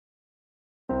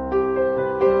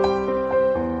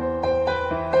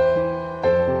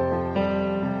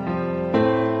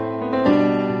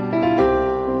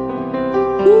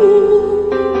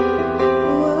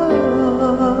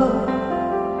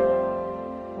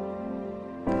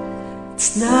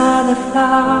It's not the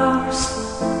flowers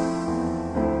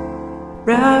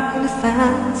wrapped in a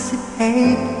fancy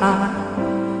paper.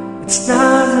 It's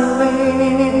not the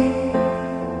rain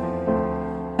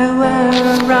I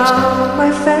wear around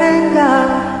my finger.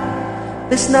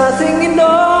 There's nothing in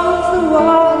all the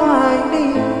world I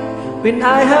need when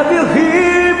I have you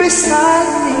here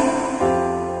beside me,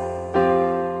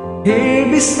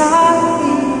 here beside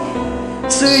me.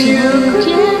 So you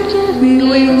could give me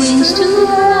wings to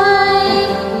fly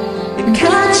and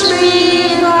catch me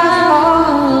if I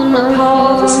fall or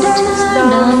fall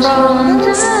down from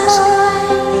the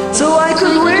sky. So I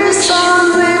could wish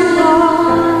something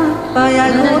more, but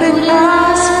I couldn't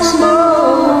ask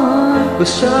more. But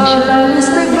your love is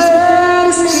the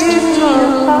greatest gift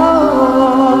of all.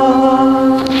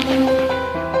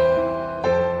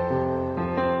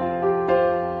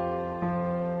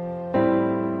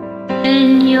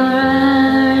 In your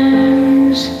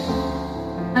arms,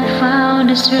 I found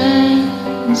a strength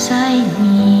inside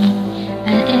me,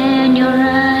 and in your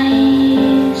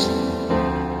eyes,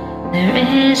 there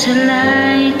is a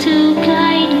light to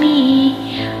guide me.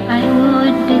 I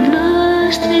would be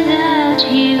lost without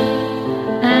you,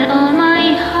 and all my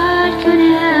heart could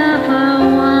ever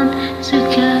want to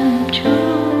come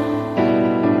true.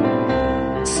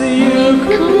 So you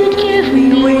could give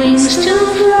me wings to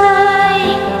fly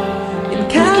and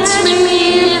catch me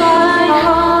if I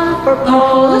fall or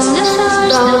pull the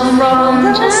stars down from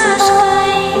the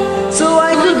sky. So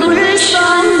I could wish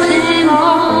something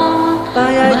more,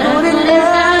 but I couldn't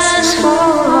ask for.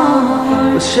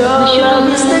 But your love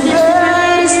is the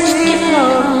greatest gift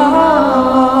of all.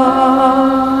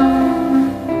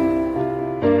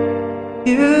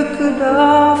 You could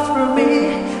offer me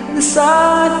the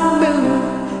sun and moon,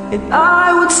 and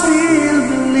I would still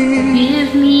believe.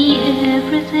 Give me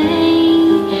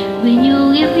everything when you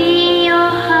give me your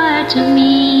heart to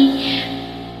me.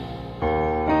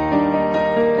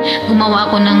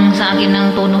 Gumawa ako sa akin ng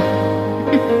tono.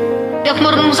 Hindi ako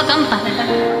marunong sa kanta.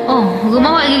 Oh,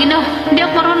 gumawa, ginawa. Hindi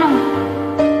ako marunong.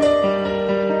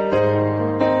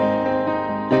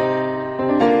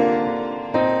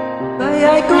 But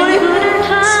I couldn't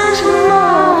ask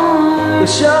more.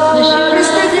 But your love is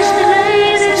the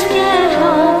greatest gift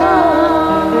of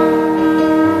all.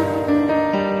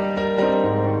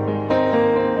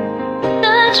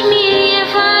 Touch me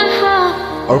if I fall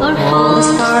Or pull the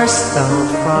stars down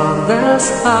from the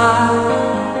sky.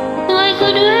 I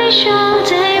could wish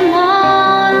something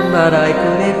more, But I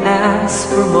couldn't ask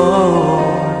for more.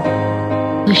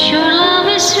 but your love